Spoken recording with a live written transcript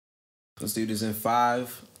Let's do this in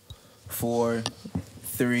 5, 4,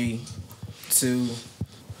 3, 2,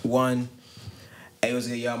 1. Hey, what's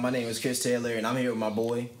good, y'all? My name is Chris Taylor, and I'm here with my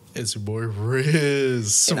boy. It's your boy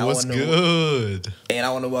Riz. And What's good? And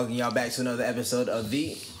I want to welcome y'all back to another episode of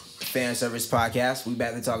the Fan Service Podcast. We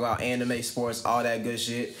back to talk about anime, sports, all that good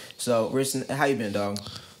shit. So, Riz, how you been, dog?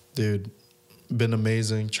 Dude, been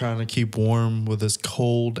amazing. Trying to keep warm with this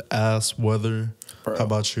cold ass weather. Bro. How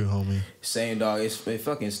about you, homie? Same, dog. It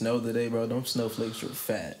fucking snowed today, bro. Them snowflakes were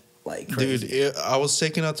fat. Like crazy. Dude, I was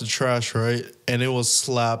taking out the trash, right? And it was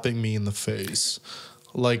slapping me in the face.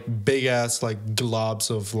 Like big ass like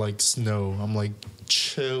globs of like snow. I'm like,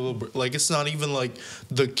 chill. Like it's not even like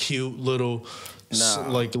the cute little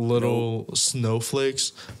little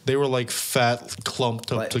snowflakes. They were like fat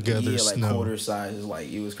clumped up like, together yeah, like snow. quarter size.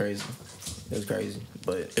 Like it was crazy. It was crazy.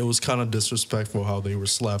 But it was kind of disrespectful how they were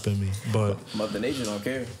slapping me. But Mother Nature don't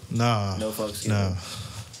care. Nah. No fucks Nah. given.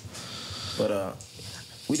 But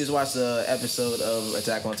we just watched the episode of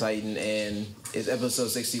Attack on Titan, and it's episode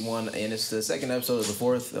 61, and it's the second episode of the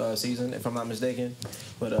fourth season, if I'm not mistaken.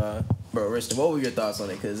 But bro, Riston, what were your thoughts on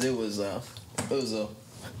it? Because it was a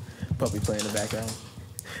puppy playing in the background.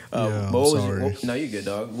 Sorry. No, you're good,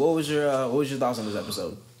 dog. What was your thoughts on this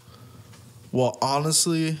episode? Well,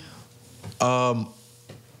 honestly,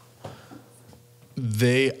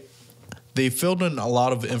 they filled in a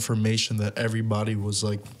lot of information that everybody was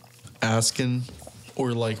like asking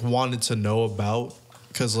or like wanted to know about,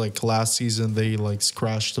 because like last season they like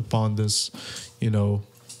scratched upon this,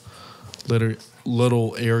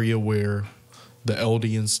 little area where the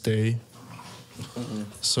Eldians stay. Mm-hmm.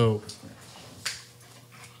 So,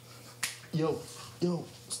 yo,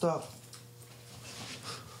 stop.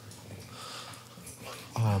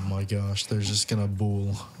 Oh my gosh, they're just gonna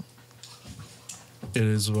bull. It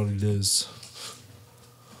is what it is.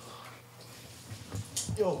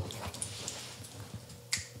 Yo.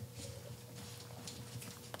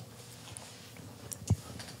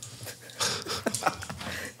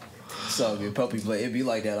 So good, puppy play. It'd be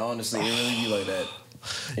like that, honestly. It really be like that.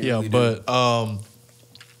 Yeah, but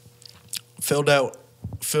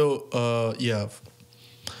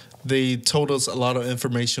they told us a lot of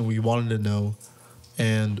information we wanted to know,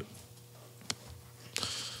 and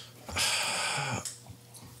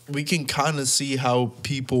we can kind of see how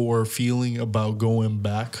people were feeling about going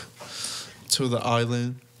back to the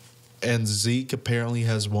island. And Zeke apparently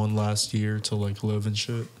has one last year to like live and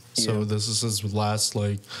shit. So Yeah. this is his last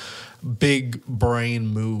like big brain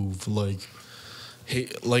move. Like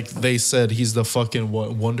they said he's the fucking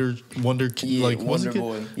Wonder Yeah, like Wonder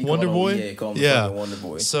Boy. Wonder Boy. Yeah, call him fucking Wonder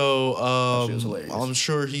Boy. So That shit was hilarious. I'm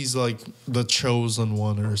sure he's like the chosen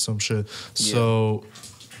one or some shit. So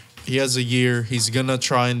he has a year. He's gonna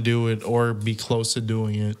try and do it or be close to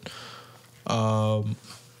doing it.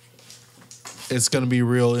 It's gonna be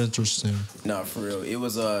real interesting. No, for real.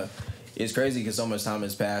 It's crazy because so much time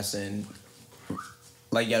has passed, and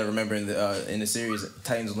like you gotta remember in the series,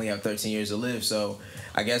 Titans only have 13 years to live. So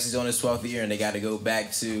I guess he's on his 12th year, and they got to go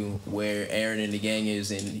back to where Eren and the gang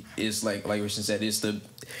is, and it's like Richard said, it's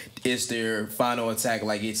their final attack.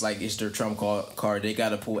 It's their trump card. They got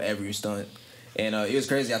to pull every stunt, and it was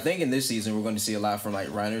crazy. I think in this season we're going to see a lot from like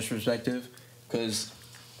Reiner's perspective, because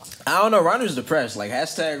I don't know, Reiner's depressed. Like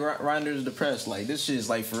hashtag Reiner's depressed. Like this shit is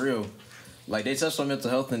like for real. Like they touched on mental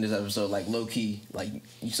health in this episode, like low key. Like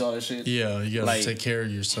you saw that shit. Yeah, you gotta like, take care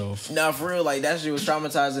of yourself. Nah, for real. Like that shit was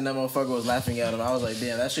traumatizing. That motherfucker was laughing at him. I was like,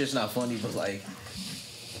 damn, that shit's not funny. But like,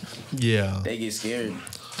 yeah, they get scared.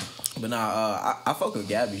 But nah, I fuck with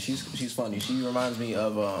Gabby. She's funny. She reminds me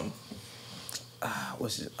of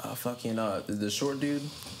what's it? The short dude.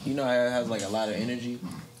 You know, has like a lot of energy.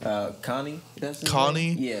 Connie. That's his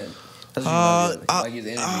Connie. name? Yeah. That's what she reminds me of, like his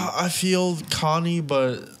energy. I feel Connie,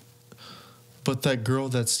 but that girl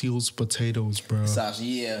that steals potatoes, bro. Sasha,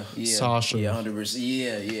 yeah. Sasha. Yeah, 100%.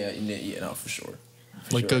 Yeah, no, for sure.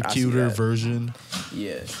 Like a cuter version.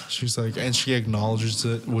 Yeah. She's like, and she acknowledges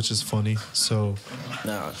it, which is funny. So,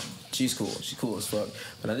 nah, she's cool. She's cool as fuck.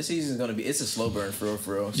 But now this season's gonna be, it's a slow burn for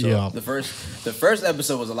real. So yeah. The first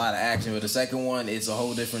episode was a lot of action, but the second one, it's a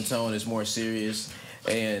whole different tone. It's more serious,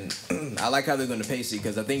 and I like how they're gonna pace it,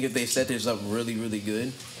 because I think if they set this up really, really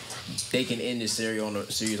good, they can end this series on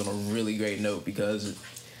a really great note, because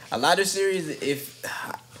a lot of series,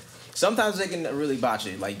 sometimes they can really botch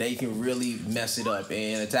it, like they can really mess it up.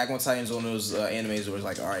 And Attack on Titan is one of those animes where it's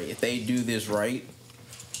like, all right, if they do this right,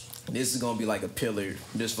 this is gonna be like a pillar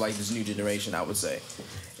just for like this new generation, I would say.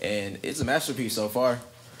 And it's a masterpiece so far.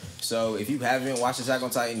 So if you haven't watched Attack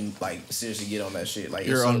on Titan, like seriously get on that shit. Like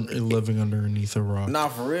You're living underneath a rock. Nah,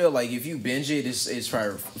 for real. Like if you binge it, it's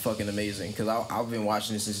probably fucking amazing. Cause I've been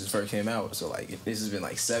watching this since it first came out. So like this has been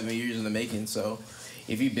like 7 years in the making. So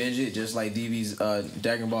if you binge it, just like DB's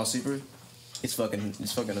Dragon Ball Super, it's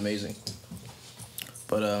fucking amazing.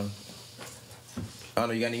 But I don't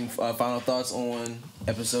know. You got any final thoughts on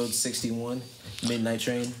episode 61, Midnight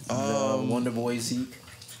Train, the Wonder Boy Zeke?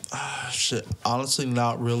 Shit, honestly,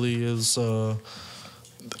 not really. They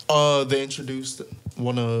introduced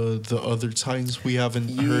one of the other Titans we haven't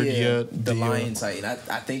heard yet. The Lion Titan.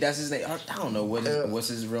 I think that's his name. I don't know what's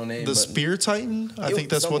his real name. The Spear Titan. I think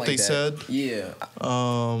that's what they said. Yeah.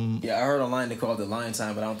 Yeah, I heard online they called it Lion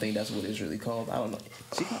Titan, but I don't think that's what it's really called. I don't know.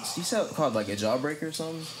 She said called like a Jawbreaker or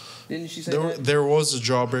something. Didn't she say that? There was a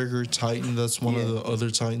Jawbreaker Titan. That's one of the other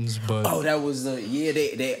Titans, but that was the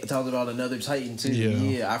They talked about another Titan too.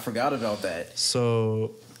 Yeah, I forgot about that.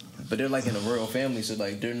 So, but they're like in a royal family, so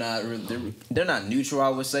like they're not neutral, I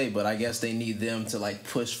would say. But I guess they need them to like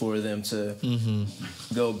push for them to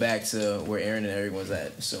go back to where Eren and everyone's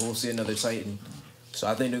at. So we'll see another Titan. So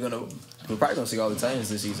I think we're probably gonna see all the Titans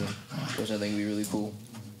this season, which I think would be really cool.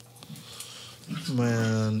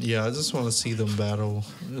 Man, yeah, I just want to see them battle.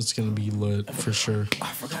 It's gonna be lit for sure. I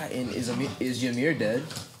forgot. And is Ymir dead?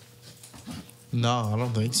 No, I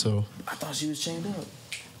don't think so. I thought she was chained up.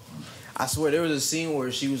 I swear there was a scene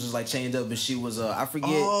where she was just like chained up, and she was I forget.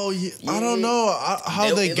 Oh yeah, I don't know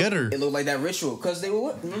how they get her. It looked like that ritual because they were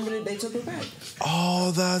what? Remember they took her back.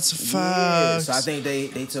 Oh, that's facts. Yeah, so I think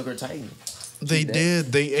they took her Titan. They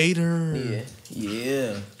did. They ate her.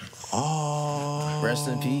 Yeah. Oh. Rest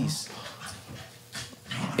in peace.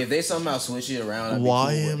 If they somehow switch it around,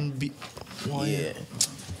 YMB. Yeah.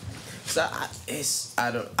 So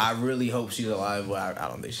I really hope she's alive, but I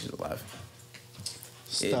don't think she's alive.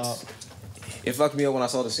 Stop. It fucked me up when I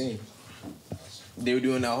saw the scene. They were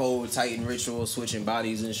doing that whole Titan ritual, switching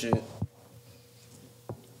bodies and shit.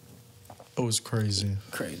 It was crazy.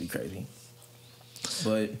 Crazy.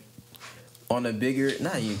 But on a bigger,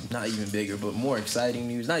 not even bigger, but more exciting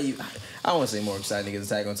news. I don't want to say more exciting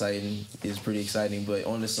because Attack on Titan is pretty exciting, but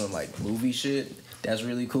on to some like movie shit that's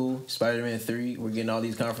really cool. Spider-Man 3, we're getting all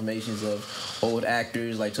these confirmations of old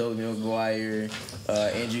actors like Tobey Maguire,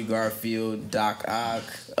 Andrew Garfield, Doc Ock,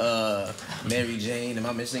 Mary Jane. Am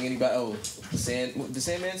I missing anybody? Oh, the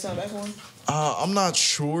Sandman sound back on? I'm not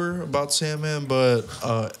sure about Sandman, but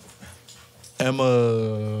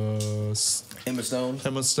Emma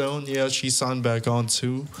Stone, yeah, she signed back on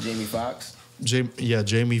too. Jamie Foxx.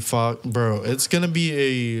 Jamie Foxx, bro. It's gonna be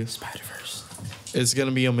a Spider-Verse. It's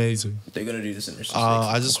gonna be amazing. They're gonna do this in their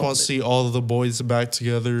I just want to see all of the boys back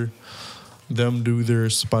together, them do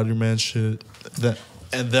their Spider-Man shit,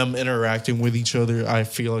 and them interacting with each other. I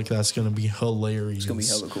feel like that's gonna be hilarious. It's gonna be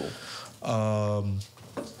hella cool.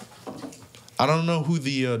 I don't know who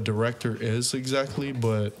the director is exactly,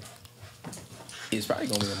 but it's probably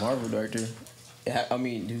gonna be a Marvel director. I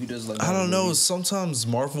mean, who does like? I don't know. Movies? Sometimes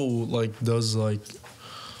Marvel like does like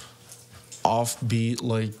offbeat,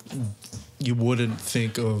 like you wouldn't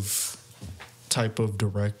think of type of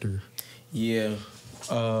director. Yeah.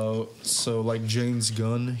 So like James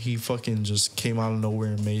Gunn, he fucking just came out of nowhere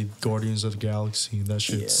and made Guardians of the Galaxy. That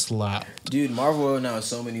shit slapped. Dude, Marvel now has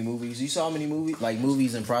so many movies. You saw how many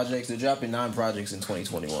movies and projects? They're dropping 9 projects in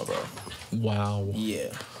 2021, bro. Wow.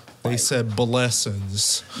 Yeah. They said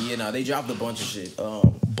blessings. Yeah, no, they dropped a bunch of shit.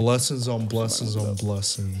 Blessings on blessings on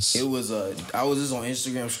blessings. It was I was just on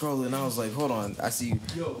Instagram scrolling and I was like, hold on, I see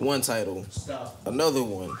one title, another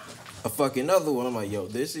one, a fucking another one. I'm like, yo,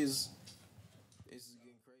 this is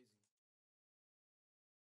getting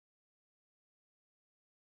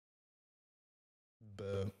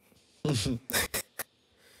crazy.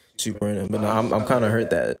 Super, but no, I'm kind of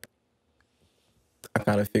hurt that I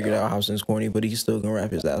kind of figured out Hobson's corny, but he's still gonna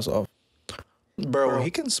rap his ass off. Bro, he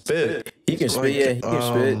can spit. He can spit, yeah. He can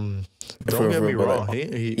spit. Don't get me wrong.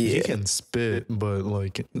 He can spit, but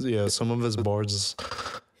like, yeah, some of his bars,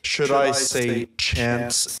 should I say,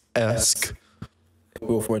 Chance-esque.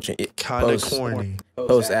 Will Fortune, kind of corny.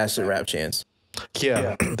 Post acid rap Chance.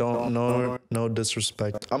 Yeah, no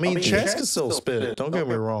disrespect. I mean, Chance can still spit. Don't get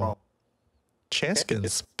me wrong. Chance can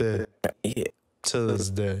spit. Yeah. To this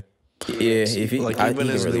day. Yeah, if he like even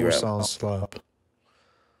his newer songs slap.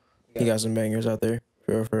 He got some bangers out there,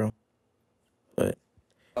 for real. But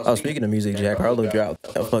speaking of music, Jack Harlow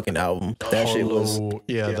dropped a fucking album. That shit was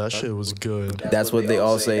that shit was good. That's what they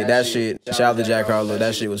all say. That shit. Shout out to Jack Harlow.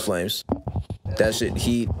 That shit was flames. That shit.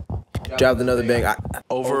 He dropped another bang.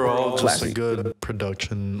 Overall, just a good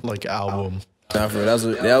production, like album. Nah, for real,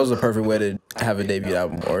 that was a perfect way to have a debut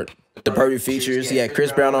album, or the perfect features. He had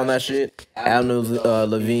Chris Brown on that shit, Adam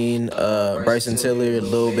Levine, Bryson Tiller,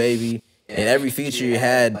 Lil Baby. And every feature you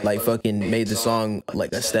had, like, fucking made the song,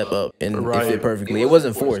 like, a step up. And it fit perfectly. It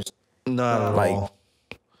wasn't forced. Not at all.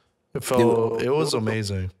 It was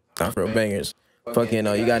amazing. Not for bangers. Fucking,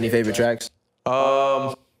 you got any favorite tracks?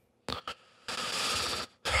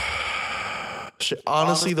 Shit,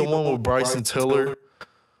 honestly, the one with Bryson Tiller,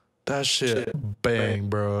 that shit bang,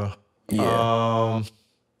 bro. Yeah.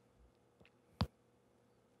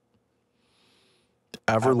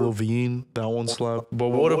 Avril Lavigne, that one slapped. But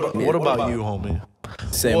what about you, homie?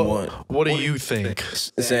 Same one. What do you think?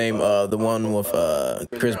 Same. The one with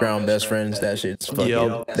Chris Brown, Best Friends. That shit's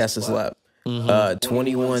fucking. That's a slap.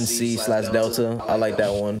 21C/Delta. I like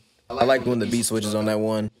that one. I like when the beat switches on that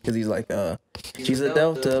one because he's like, she's a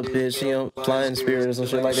Delta bitch, she flying spirit or some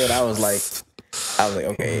shit like that. I was like,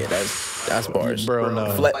 okay, yeah, that's bars, bro.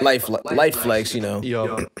 No. Light flex, you know.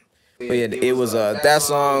 Yo. But yeah, it was that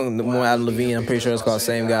song, the one Adam Levine. I'm pretty sure it's called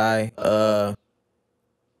Same Guy.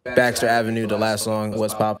 Baxter Avenue, the last song,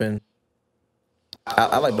 What's Poppin'.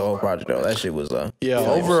 I like the whole project though. That shit was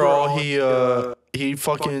overall he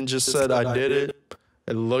fucking just said I did it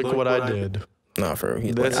and look what I did. Nah, for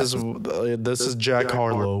real. This is Jack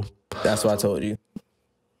Harlow. That's what I told you.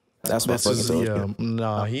 That's what I fucking told you.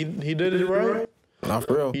 Nah, he did it right. Nah,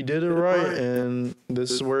 for real. He did it right, and this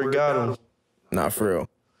is where it got him. Nah, for real.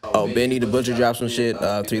 Oh, Benny the Butcher dropped some shit.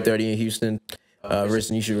 3:30 in Houston.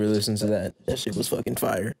 Riston, you should really listen to that. That shit was fucking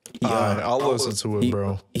fire. I'll listen to it,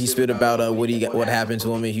 bro. He spit about what happened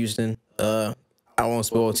to him in Houston. I won't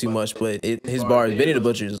spoil too much, but his bars. Benny the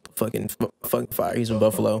Butcher is fucking fire. He's from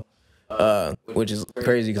Buffalo. Which is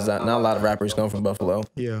crazy because not a lot of rappers come from Buffalo.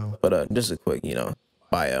 Yeah. But just a quick,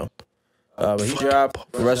 bio. But he dropped.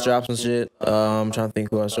 Russ dropped some shit. I'm trying to think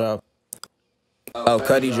who else dropped. Oh,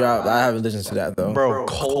 Cudi dropped. I haven't listened to that though. Bro,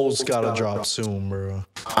 Cole's gotta drop soon, bro.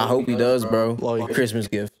 I hope he does, bro. Like Christmas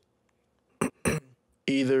gift.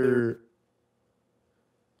 Either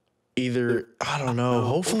I don't know.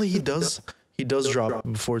 Hopefully he does drop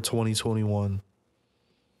before 2021.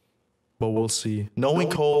 But we'll see. Knowing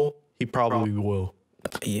Cole, he probably will.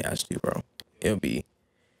 He has to, bro. It'll be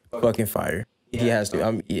fucking fire. He has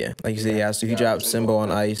to. Yeah, like you said, he has to. He dropped Symbol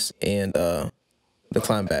on Ice and the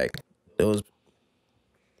Climb Back. It was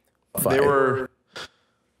fire.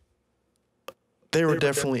 They were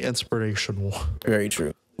definitely inspirational. Very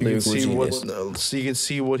true. You can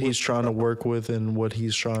see what he's trying to work with and what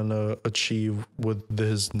he's trying to achieve with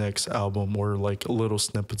his next album, or like little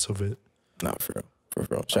snippets of it. Not for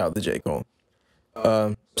real. Shout out to J. Cole.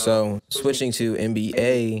 So switching to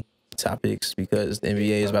NBA topics because the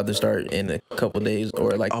NBA is about to start in a couple days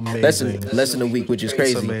or like less than a week, which is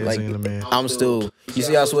crazy. Like I'm still. You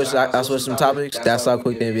see, I switched some topics. That's how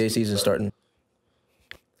quick the NBA season's starting.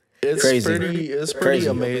 It's pretty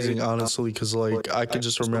amazing, honestly, because like I can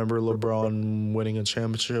just remember LeBron winning a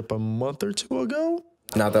championship a month or two ago.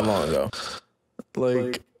 Not that long ago.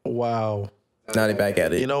 Like, wow. Now they're back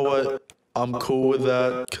at it. You know what? I'm cool with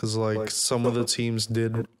that because like some of the teams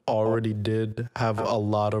already did have a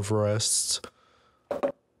lot of rests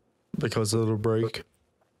because of the break.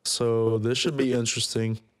 So this should be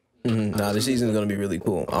interesting. Nah, this season is gonna be really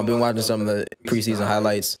cool. I've been watching some of the preseason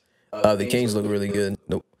highlights. The Kings look really good.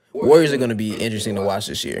 The Warriors are gonna be interesting to watch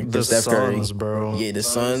this year. The Steph Curry, Suns, bro. Yeah, the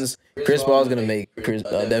Suns. Chris Paul is gonna make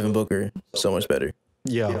Devin Booker so much better.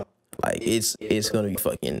 Yeah. Like it's gonna be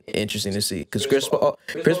fucking interesting to see because Chris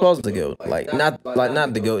Paul's the GOAT. Like not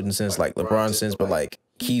the GOAT in the sense like LeBron's sense, but like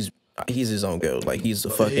he's his own GOAT. Like he's the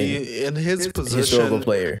fucking in his position, historical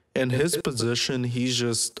player. In his position, he's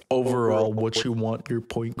just overall what you want your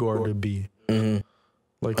point guard to be.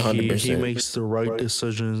 Like he makes the right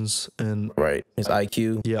decisions and right. His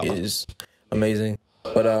IQ is amazing.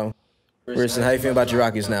 But Riston, how you feel about your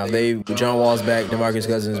Rockets now? John Wall's back, DeMarcus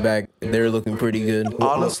Cousins back. They're looking pretty good.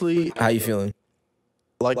 Honestly, how you feeling?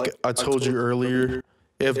 Like I told you earlier,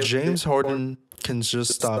 if James Harden can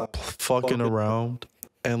just stop fucking around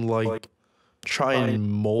and like try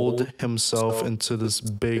and mold himself into this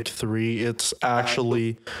big three, it's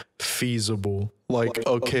actually feasible. Like,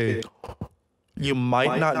 okay, you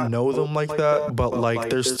might not know them like that, but like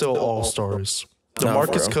they're still all-stars.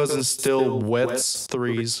 DeMarcus Cousins still wets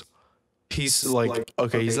threes. He's like,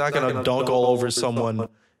 okay, he's not gonna dunk all over someone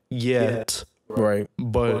yet, right?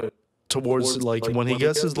 But towards like when he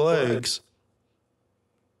gets his legs,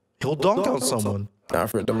 he'll dunk on someone. Nah,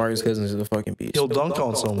 for DeMarcus Cousins is a fucking beast. He'll dunk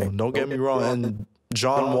on someone. Don't get me wrong. And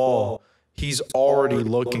John Wall, he's already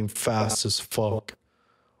looking fast as fuck.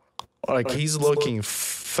 Like he's looking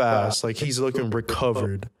fast. Like he's looking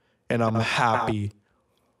recovered, and I'm happy.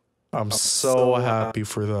 I'm so happy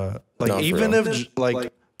for that. Like No, for even real. if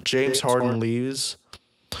like James Harden leaves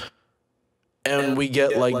and we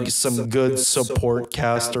get like some good support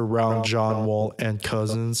cast around John Wall and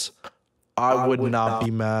Cousins, I would not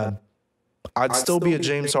be mad. I'd still be a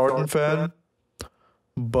James Harden fan,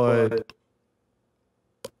 but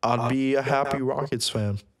I'd be a happy Rockets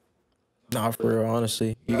fan. Nah, for real,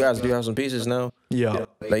 honestly. You guys do have some pieces now. Yeah.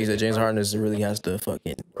 Like you said, James Harden really has to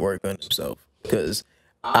fucking work on himself. Because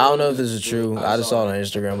I don't know if this is true. I just saw it on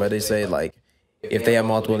Instagram, but they say, like, if they have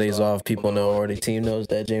multiple days off, people know or the team knows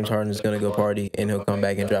that James Harden is going to go party and he'll come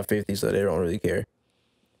back and drop 50, so they don't really care.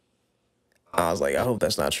 I was like, I hope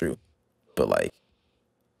that's not true. But, like,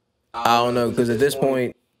 I don't know. Because at this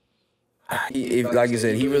point, if like you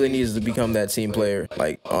said, he really needs to become that team player.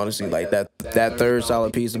 Like, honestly, like that third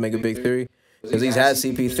solid piece to make a big three. Because he's had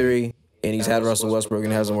CP3 and he's had Russell Westbrook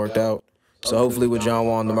and it hasn't worked out. So hopefully with John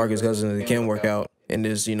Wall and DeMarcus Cousins, it can work out. And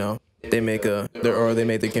just, you know, they make their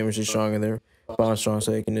chemistry strong and their bond strong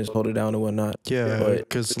so they can just hold it down and whatnot. Yeah,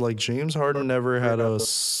 because like James Harden never had a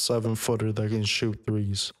 7-footer that can shoot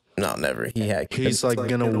threes. No, never. He's like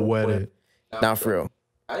gonna wet it. Not for real.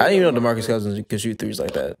 I didn't even know DeMarcus Cousins could shoot threes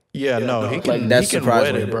like that. Yeah, no, he can. Like, that he can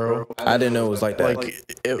surprised wet me. it, bro. I didn't know it was like that. Like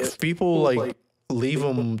if people like leave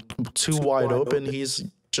him too wide open, he's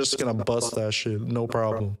just gonna bust that shit, no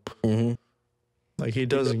problem. Mm-hmm. Like he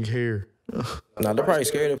doesn't care. Nah, they're probably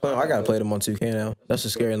scared of playing. I gotta play them on 2K now. That's a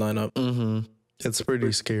scary lineup. Mm-hmm. It's pretty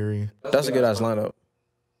scary. That's a good ass lineup.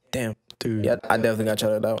 Damn, dude. Yeah, I definitely gotta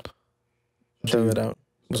try that out. Check it out.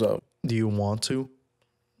 What's up? Do you want to?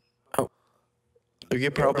 Oh, you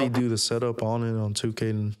could probably do the setup on it on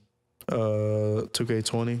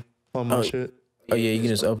 2K20 on my shit. Oh yeah, you can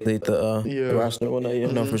just update the roster and whatnot.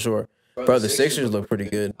 Yeah, no, for sure. Bro, the Sixers look pretty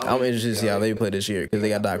good. I'm interested to see how they play this year because they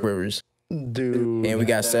got Doc Rivers. Dude. And we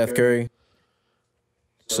got Seth Curry.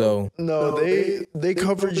 So no, they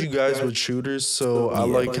covered you guys with shooters, so I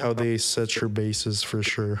like how they set your bases for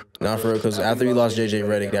sure. Not for real, because after we lost JJ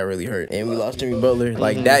Redick, that really hurt. And we lost Jimmy Butler.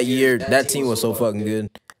 Like that year, that team was so fucking good.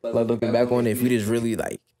 Like looking back on it, if we just really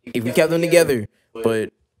if we kept them together,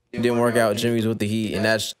 but it didn't work out. Jimmy's with the Heat, and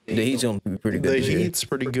the Heat's gonna be pretty good. The Heat's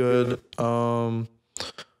pretty good. I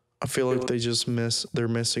feel like they're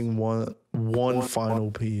missing one final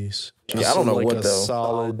piece. Yeah, I don't know what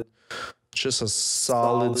though. Just a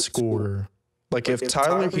solid scorer. Like if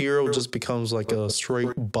Tyler Hero just becomes like a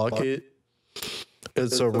straight bucket,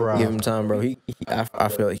 it's a wrap. Give him time, bro. I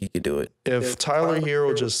feel like he could do it. If Tyler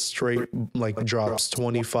Hero just straight like drops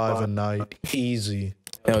 25 a night, easy.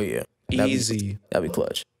 Hell yeah, easy. That'd be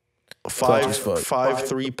clutch. Five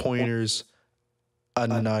 3-pointers a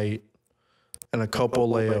night and a couple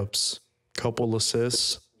layups, couple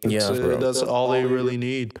assists. That's all they really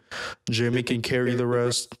need. Jimmy can carry the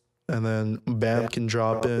rest. And then Bam can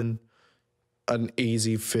drop in an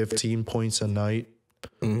easy 15 points a night,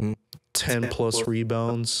 10 plus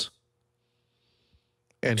rebounds,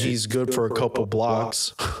 and he's good for a couple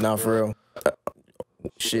blocks. Nah, for real.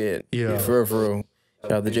 Shit. Yeah. For real.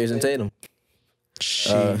 Shout out to Jason Tatum.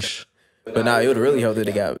 Sheesh. But nah, it would really help that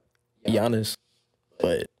they got Giannis.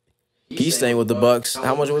 But he's staying with the Bucks.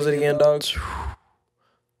 How much was it again, dog?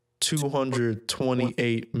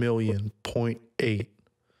 228 million, 0.8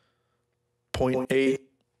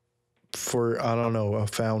 for, I don't know, a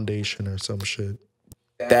foundation or some shit.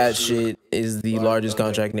 That shit is the largest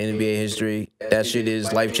contract in NBA history. That shit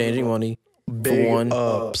is life-changing money. Big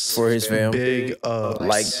ups. For his fam. Big ups.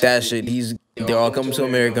 Like, that shit, they're all coming to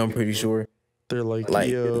America, I'm pretty sure. They're like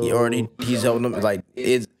yo. He's helping them. Like,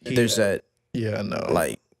 they're set. Yeah, no.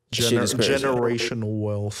 Like, shit is crazy. Generational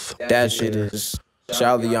wealth. That shit is... Shout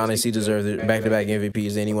out to Giannis. He deserves it. Back-to-back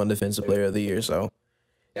MVPs. Anyone defensive player of the year, so...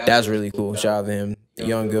 That's really cool. Shout out to him.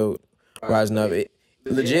 Young GOAT. Rising up.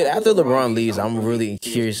 Legit, after LeBron leaves, I'm really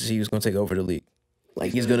curious to see who's going to take over the league.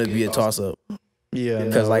 Like, he's going to be a toss-up. Yeah.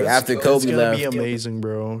 Because, after Kobe left... It's going to be amazing,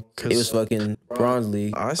 bro. It was fucking Bronze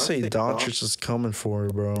League. I say Doncic is coming for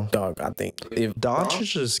it, bro. Dog, I think. If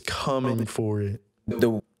Doncic is coming for it.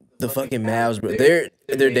 The fucking Mavs, bro. They're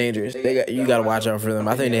dangerous. You got to watch out for them.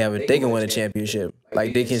 I think they can win a championship.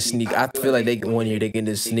 Like, they can sneak. I feel like one year they can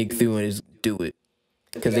just sneak through and just do it.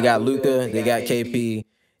 Because they got Luka, they got KP,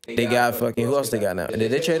 they got fucking... Who else they got now?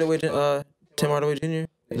 Did they trade away Tim Hardaway Jr.?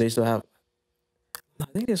 They still have... I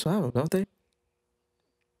think they still have him, don't they?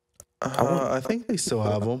 I think they still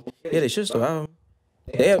have him. Yeah, they should still have him.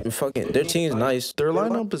 They have fucking... Their team's nice. Their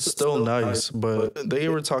lineup is still nice, but they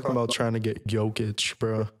were talking about trying to get Jokic,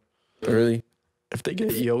 bro. Really? If they get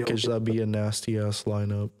Jokic, that'd be a nasty-ass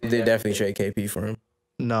lineup. They definitely trade KP for him.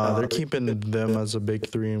 Nah, they're keeping them as a big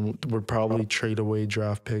three and would probably trade away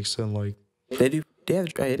draft picks and like... They do? They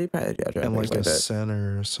probably have draft and picks like a like that.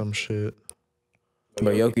 center or some shit.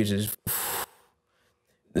 But Jokic is.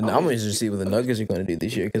 I'm interested to see what the Nuggets are going to do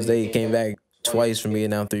this year because they came back twice from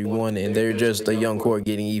being down 3-1, and they're just a young core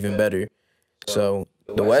getting even better. So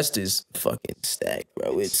the West is fucking stacked,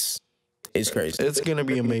 bro. It's crazy. It's gonna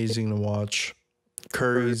be amazing to watch.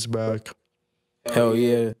 Curry's back. Hell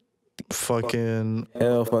yeah. Fucking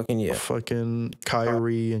Yeah. Fucking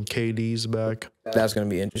Kyrie and KD's back. That's gonna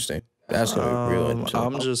be interesting. That's gonna be real interesting.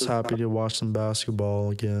 I'm just happy to watch some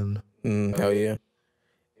basketball again. Hell yeah.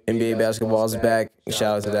 NBA basketball is back.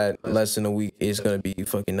 Shout out to that. Less than a week. It's gonna be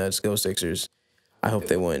fucking nuts. Go Sixers. I hope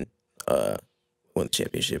they win the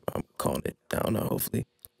championship. I'm calling it. I don't know. Hopefully.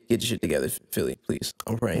 Get your shit together, Philly, please.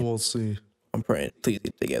 I'm praying. We'll see. I'm praying. Please get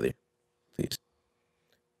it together. Please.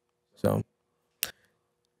 So,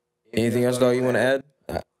 anything else, dog, you want to add?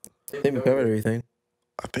 I think we covered everything.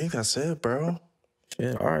 I think that's it, bro.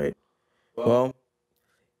 Shit, all right. Well,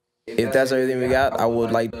 if that's everything we got, I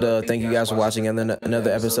would like to thank you guys for watching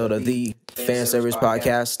another episode of the Fan Service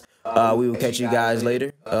Podcast. We will catch you guys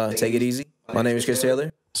later. Take it easy. My name is Chris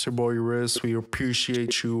Taylor. It's your boy Riz. We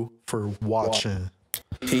appreciate you for watching.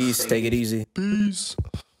 Peace. Take it easy. Peace.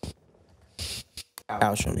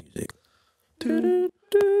 Outro music. I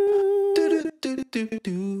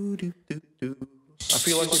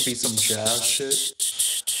feel like it'd be some jazz shit.